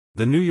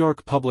The New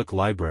York Public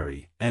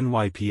Library,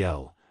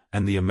 NYPL,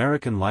 and the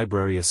American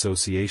Library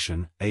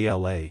Association,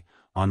 ALA,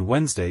 on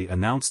Wednesday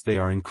announced they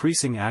are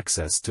increasing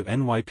access to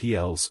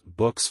NYPL's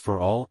Books for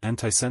All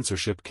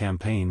anti-censorship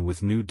campaign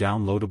with new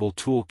downloadable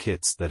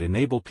toolkits that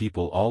enable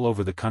people all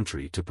over the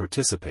country to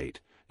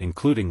participate,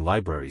 including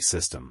library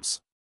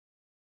systems.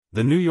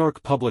 The New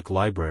York Public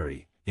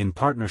Library, in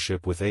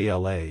partnership with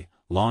ALA,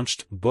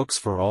 launched Books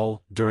for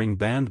All during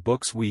Banned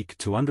Books Week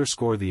to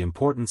underscore the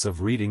importance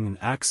of reading and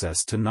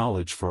access to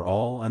knowledge for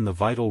all and the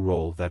vital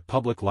role that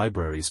public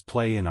libraries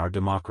play in our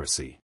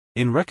democracy.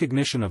 In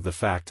recognition of the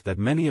fact that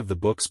many of the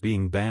books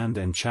being banned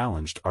and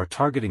challenged are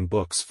targeting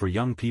books for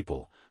young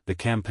people, the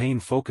campaign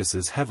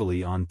focuses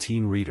heavily on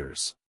teen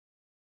readers.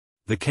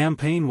 The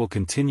campaign will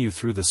continue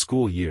through the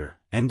school year,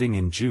 ending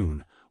in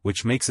June,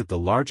 which makes it the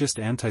largest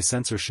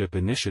anti-censorship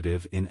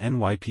initiative in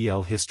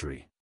NYPL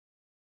history.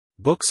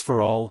 Books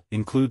for All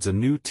includes a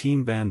new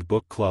teen-banned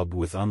book club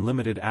with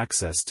unlimited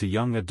access to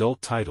young adult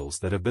titles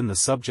that have been the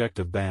subject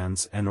of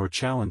bans and/or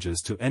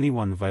challenges to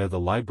anyone via the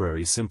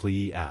library's Simply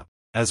E app,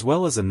 as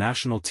well as a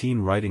national teen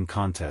writing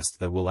contest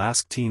that will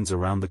ask teens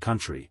around the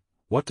country,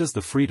 what does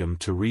the freedom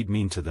to read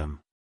mean to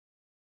them?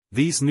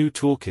 These new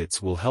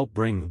toolkits will help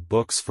bring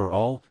Books for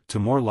All to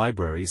more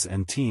libraries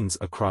and teens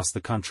across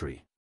the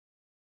country.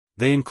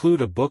 They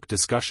include a book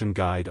discussion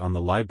guide on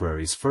the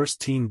library's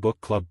first teen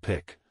book club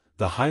pick,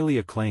 the highly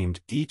acclaimed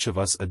Each of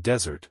Us a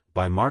Desert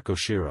by Mark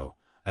Oshiro,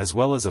 as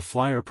well as a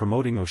flyer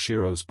promoting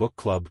Oshiro's book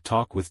club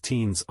talk with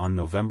teens on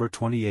November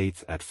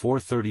 28 at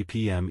 4:30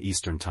 p.m.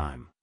 Eastern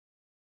Time.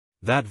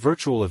 That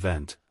virtual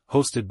event,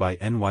 hosted by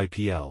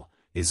NYPL,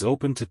 is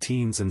open to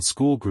teens and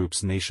school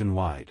groups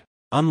nationwide.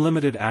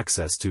 Unlimited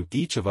access to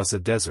Each of Us a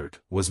Desert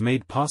was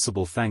made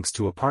possible thanks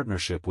to a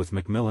partnership with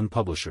Macmillan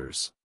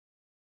Publishers.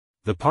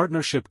 The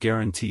partnership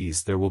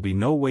guarantees there will be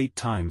no wait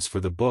times for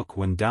the book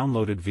when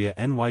downloaded via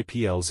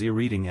NYPL's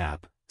e-reading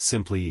app,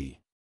 Simply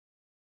E.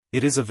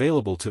 It is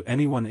available to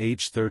anyone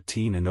aged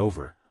 13 and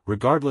over,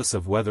 regardless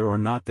of whether or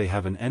not they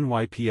have an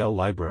NYPL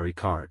library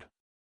card.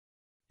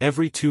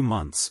 Every 2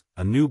 months,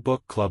 a new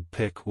book club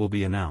pick will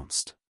be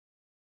announced.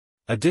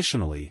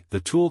 Additionally, the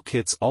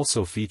toolkits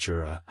also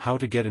feature a How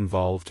to Get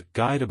Involved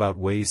guide about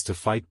ways to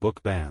fight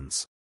book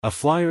bans, a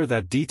flyer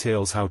that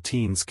details how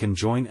teens can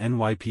join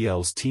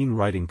NYPL's teen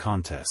writing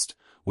contest,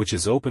 which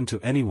is open to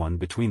anyone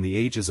between the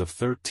ages of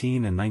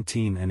 13 and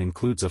 19 and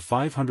includes a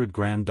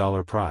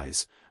 $500,000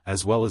 prize,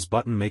 as well as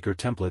button maker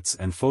templates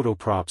and photo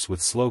props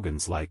with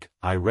slogans like,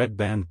 I read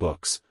banned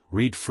books,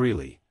 read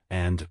freely,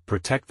 and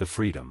protect the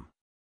freedom.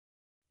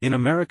 In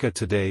America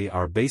today,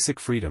 our basic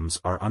freedoms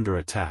are under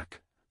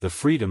attack: the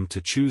freedom to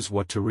choose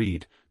what to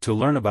read, to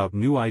learn about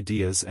new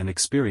ideas and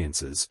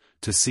experiences,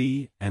 to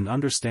see and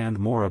understand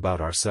more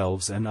about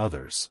ourselves and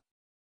others.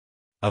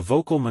 A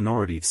vocal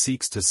minority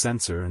seeks to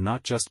censor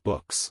not just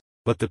books,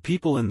 but the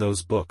people in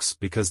those books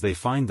because they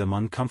find them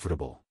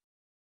uncomfortable.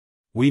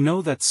 We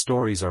know that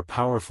stories are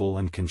powerful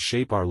and can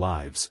shape our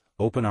lives,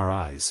 open our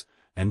eyes,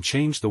 and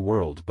change the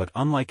world, but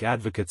unlike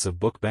advocates of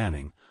book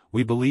banning,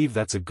 we believe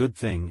that's a good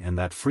thing and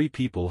that free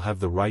people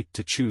have the right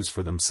to choose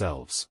for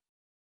themselves.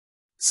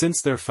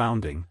 Since their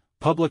founding,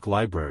 public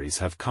libraries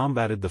have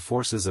combated the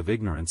forces of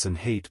ignorance and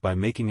hate by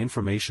making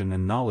information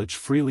and knowledge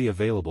freely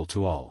available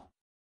to all.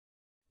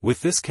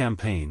 With this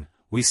campaign,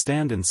 we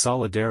stand in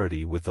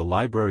solidarity with the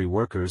library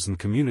workers and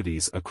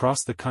communities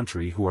across the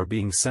country who are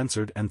being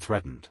censored and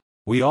threatened.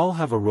 We all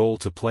have a role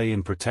to play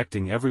in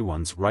protecting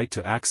everyone's right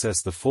to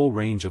access the full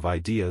range of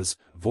ideas,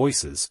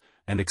 voices,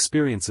 and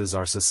experiences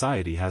our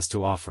society has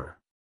to offer.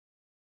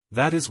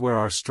 That is where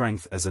our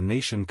strength as a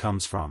nation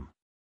comes from.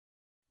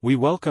 We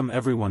welcome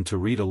everyone to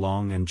read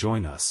along and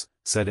join us,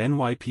 said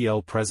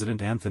NYPL President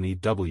Anthony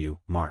W.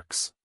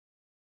 Marks.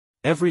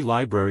 Every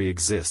library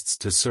exists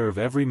to serve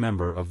every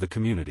member of the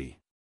community.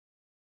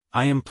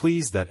 I am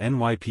pleased that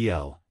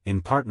NYPL,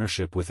 in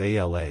partnership with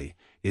ALA,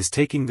 is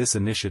taking this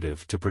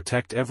initiative to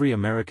protect every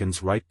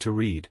American's right to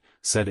read,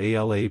 said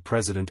ALA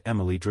President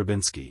Emily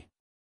Drabinski.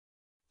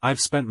 I've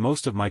spent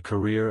most of my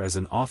career as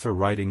an author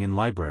writing in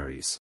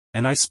libraries,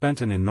 and I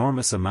spent an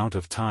enormous amount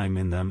of time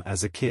in them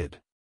as a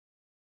kid.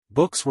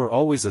 Books were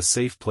always a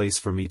safe place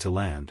for me to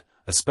land,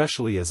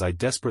 especially as I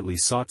desperately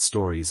sought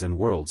stories and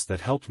worlds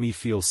that helped me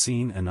feel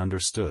seen and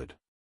understood.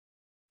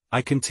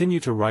 I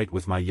continue to write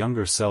with my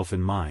younger self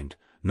in mind,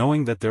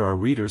 knowing that there are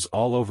readers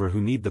all over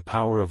who need the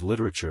power of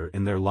literature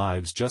in their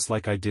lives just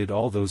like I did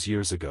all those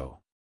years ago.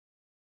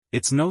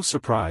 It's no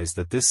surprise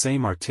that this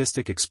same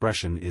artistic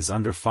expression is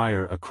under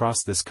fire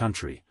across this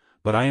country,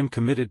 but I am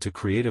committed to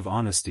creative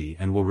honesty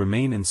and will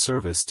remain in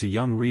service to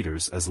young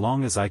readers as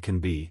long as I can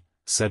be,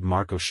 said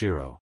Mark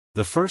Oshiro,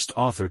 the first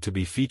author to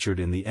be featured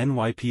in the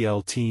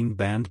NYPL Teen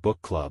Banned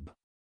Book Club.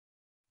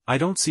 I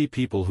don't see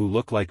people who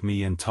look like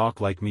me and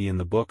talk like me in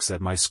the books at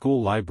my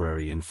school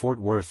library in Fort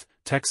Worth,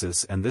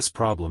 Texas, and this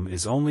problem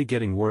is only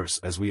getting worse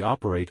as we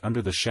operate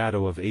under the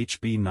shadow of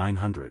HB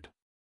 900.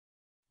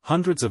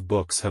 Hundreds of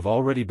books have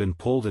already been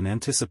pulled in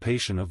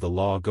anticipation of the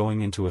law going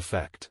into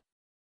effect.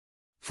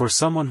 For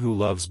someone who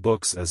loves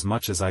books as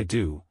much as I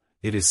do,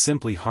 it is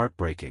simply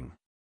heartbreaking.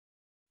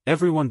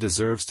 Everyone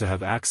deserves to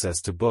have access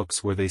to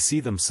books where they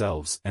see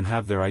themselves and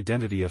have their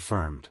identity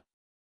affirmed.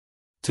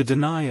 To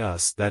deny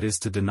us, that is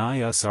to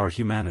deny us our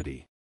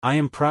humanity. I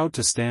am proud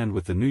to stand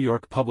with the New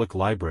York Public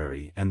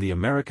Library and the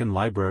American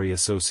Library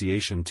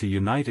Association to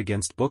unite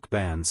against book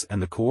bans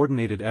and the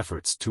coordinated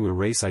efforts to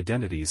erase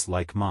identities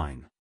like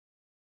mine.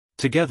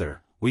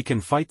 Together, we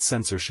can fight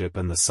censorship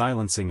and the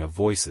silencing of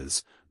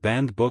voices.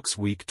 Banned Books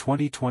Week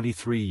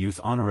 2023 Youth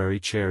Honorary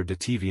Chair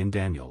Detivian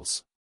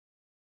Daniels.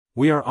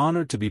 We are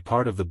honored to be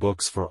part of the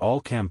Books for All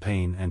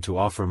campaign and to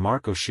offer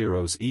Marco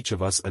Shiro's Each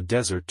of Us a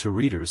Desert to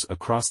readers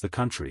across the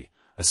country,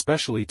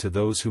 especially to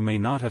those who may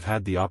not have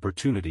had the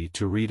opportunity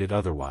to read it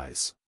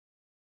otherwise.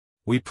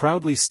 We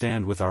proudly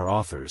stand with our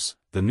authors,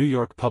 the New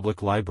York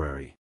Public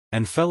Library,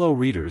 and fellow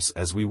readers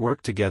as we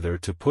work together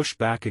to push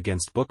back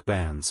against book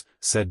bans,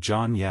 said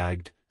John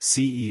Yagd,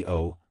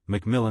 CEO,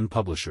 Macmillan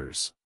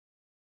Publishers.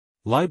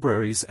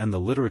 Libraries and the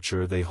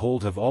literature they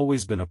hold have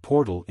always been a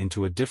portal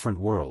into a different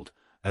world,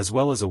 as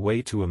well as a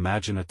way to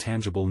imagine a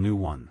tangible new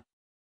one.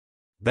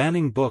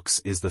 Banning books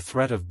is the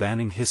threat of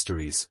banning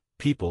histories,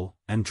 people,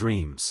 and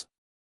dreams.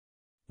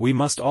 We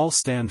must all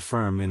stand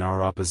firm in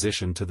our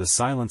opposition to the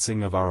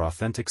silencing of our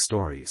authentic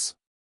stories.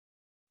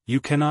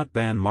 You cannot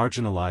ban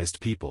marginalized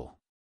people.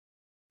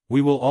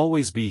 We will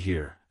always be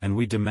here, and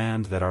we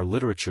demand that our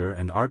literature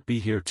and art be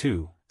here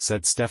too,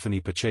 said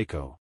Stephanie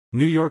Pacheco,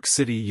 New York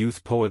City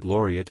Youth Poet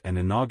Laureate and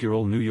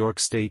inaugural New York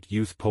State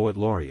Youth Poet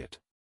Laureate.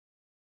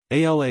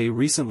 ALA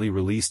recently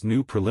released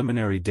new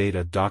preliminary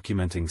data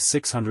documenting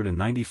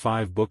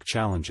 695 book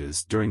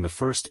challenges during the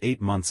first 8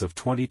 months of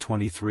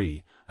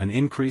 2023, an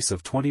increase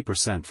of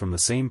 20% from the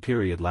same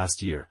period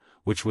last year,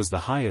 which was the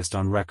highest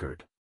on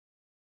record.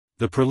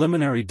 The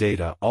preliminary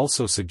data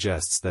also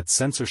suggests that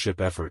censorship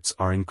efforts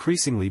are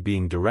increasingly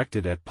being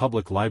directed at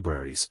public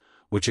libraries,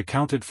 which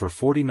accounted for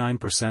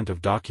 49%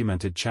 of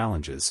documented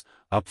challenges,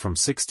 up from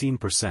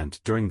 16%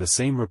 during the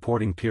same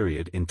reporting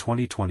period in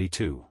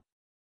 2022.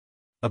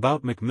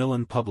 About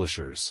Macmillan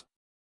Publishers.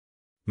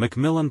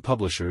 Macmillan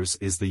Publishers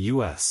is the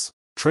U.S.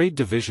 trade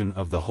division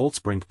of the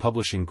Holtzbrinck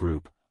Publishing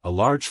Group, a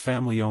large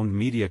family-owned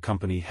media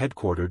company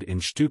headquartered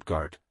in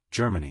Stuttgart,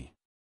 Germany.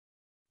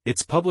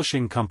 Its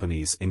publishing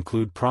companies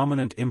include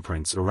prominent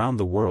imprints around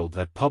the world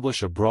that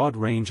publish a broad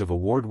range of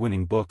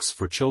award-winning books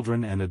for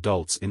children and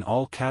adults in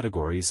all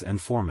categories and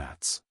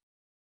formats.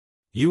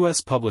 U.S.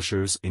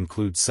 publishers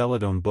include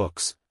Celadon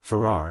Books,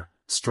 Farrar,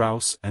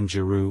 Straus and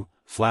Giroux,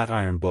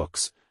 Flatiron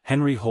Books,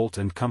 Henry Holt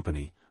 &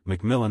 Company,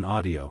 Macmillan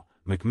Audio,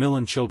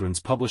 Macmillan Children's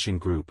Publishing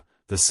Group,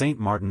 the St.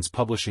 Martin's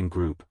Publishing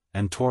Group,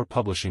 and Tor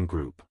Publishing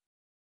Group.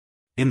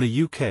 In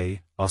the UK,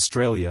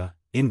 Australia,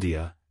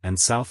 India, and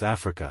South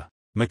Africa,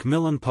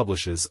 Macmillan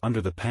publishes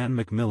under the Pan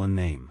Macmillan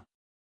name.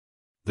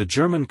 The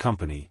German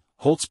company,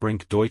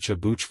 Holtzbrinck Deutsche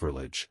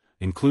Buchverlag,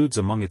 includes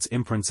among its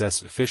imprints S.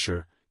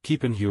 Fischer,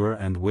 Kiepenheuer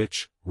and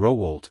Witch,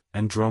 Rowohlt,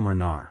 and Dromer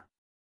Nahr.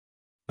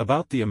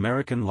 About the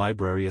American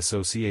Library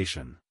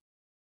Association.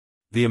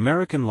 The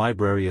American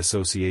Library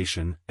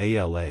Association,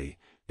 ALA,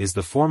 is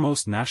the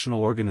foremost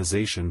national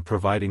organization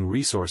providing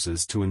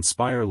resources to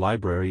inspire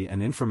library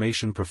and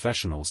information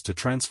professionals to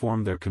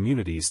transform their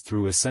communities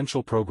through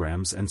essential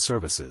programs and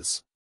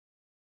services.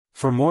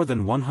 For more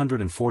than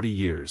 140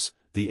 years,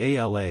 the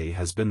ALA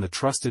has been the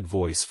trusted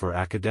voice for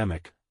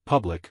academic,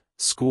 public,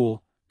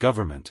 school,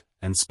 government,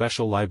 and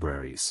special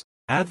libraries,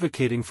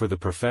 advocating for the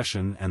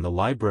profession and the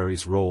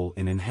library's role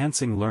in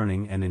enhancing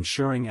learning and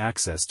ensuring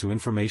access to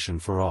information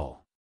for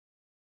all.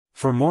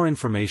 For more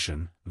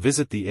information,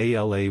 visit the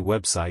ALA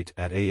website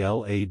at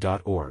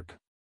ala.org.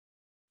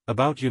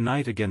 About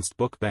Unite Against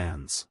Book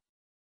Bans.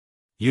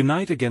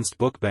 Unite Against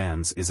Book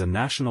Bans is a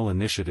national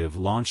initiative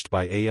launched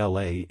by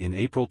ALA in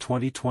April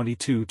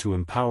 2022 to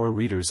empower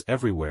readers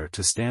everywhere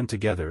to stand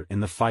together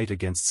in the fight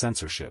against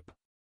censorship.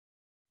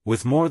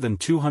 With more than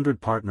 200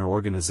 partner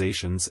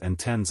organizations and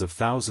tens of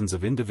thousands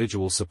of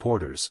individual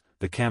supporters,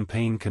 the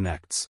campaign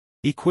connects,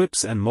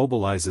 equips and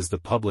mobilizes the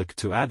public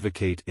to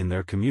advocate in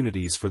their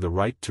communities for the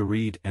right to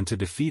read and to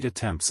defeat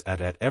attempts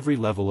at every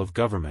level of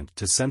government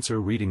to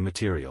censor reading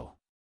material.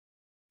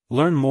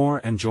 Learn more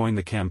and join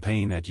the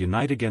campaign at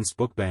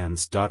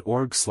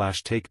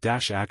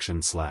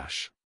uniteagainstbookbans.org/take-action/.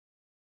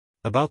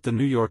 About the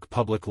New York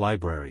Public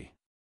Library.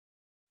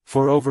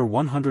 For over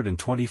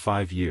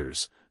 125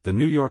 years, the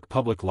New York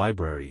Public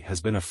Library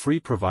has been a free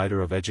provider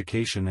of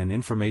education and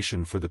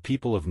information for the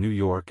people of New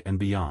York and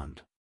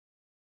beyond.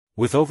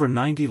 With over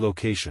 90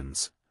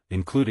 locations,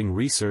 including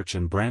research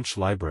and branch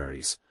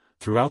libraries,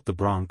 throughout the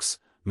Bronx,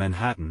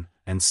 Manhattan,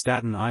 and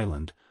Staten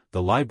Island,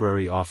 the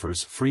library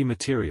offers free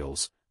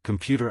materials,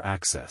 computer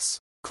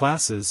access,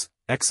 classes,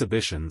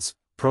 exhibitions,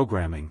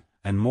 programming,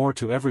 and more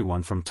to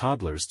everyone from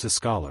toddlers to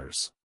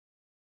scholars.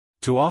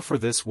 To offer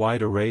this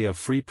wide array of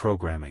free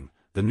programming,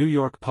 the New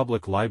York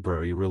Public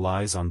Library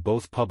relies on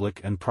both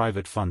public and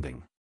private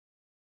funding.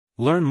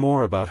 Learn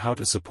more about how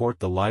to support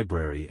the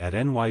library at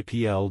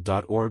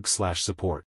nypl.org/support.